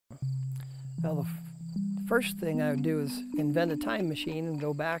Well, the first thing I would do is invent a time machine and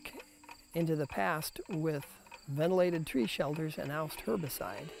go back into the past with ventilated tree shelters and oust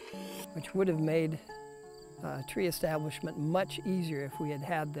herbicide, which would have made tree establishment much easier if we had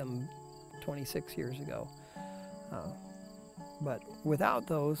had them 26 years ago. But without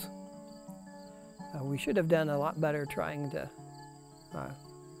those, we should have done a lot better trying to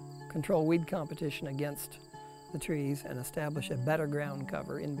control weed competition against the trees and establish a better ground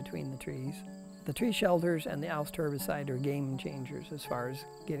cover in between the trees. The tree shelters and the oust herbicide are game changers as far as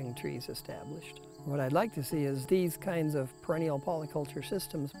getting trees established. What I'd like to see is these kinds of perennial polyculture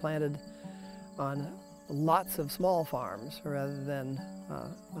systems planted on lots of small farms rather than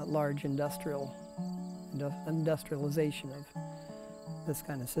a large industrialization of this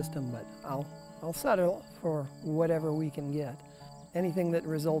kind of system, but I'll settle for whatever we can get. Anything that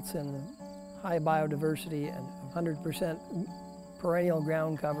results in high biodiversity and 100% perennial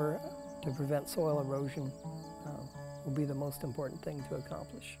ground cover to prevent soil erosion will be the most important thing to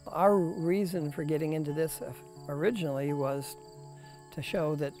accomplish. Our reason for getting into this originally was to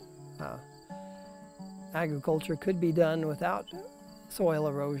show that agriculture could be done without soil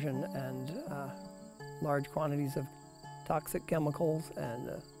erosion and large quantities of toxic chemicals and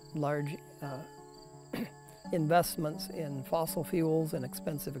large investments in fossil fuels and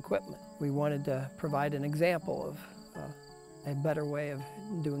expensive equipment. We wanted to provide an example of a better way of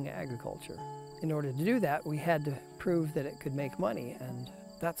doing agriculture. In order to do that, we had to prove that it could make money, and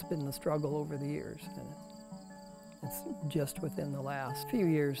that's been the struggle over the years. And it's just within the last few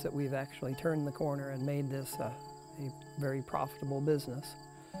years that we've actually turned the corner and made this a very profitable business.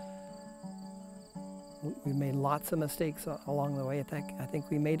 We made lots of mistakes along the way. I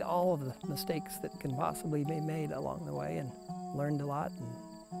think we made all of the mistakes that can possibly be made along the way and learned a lot, and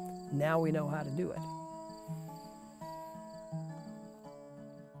now we know how to do it.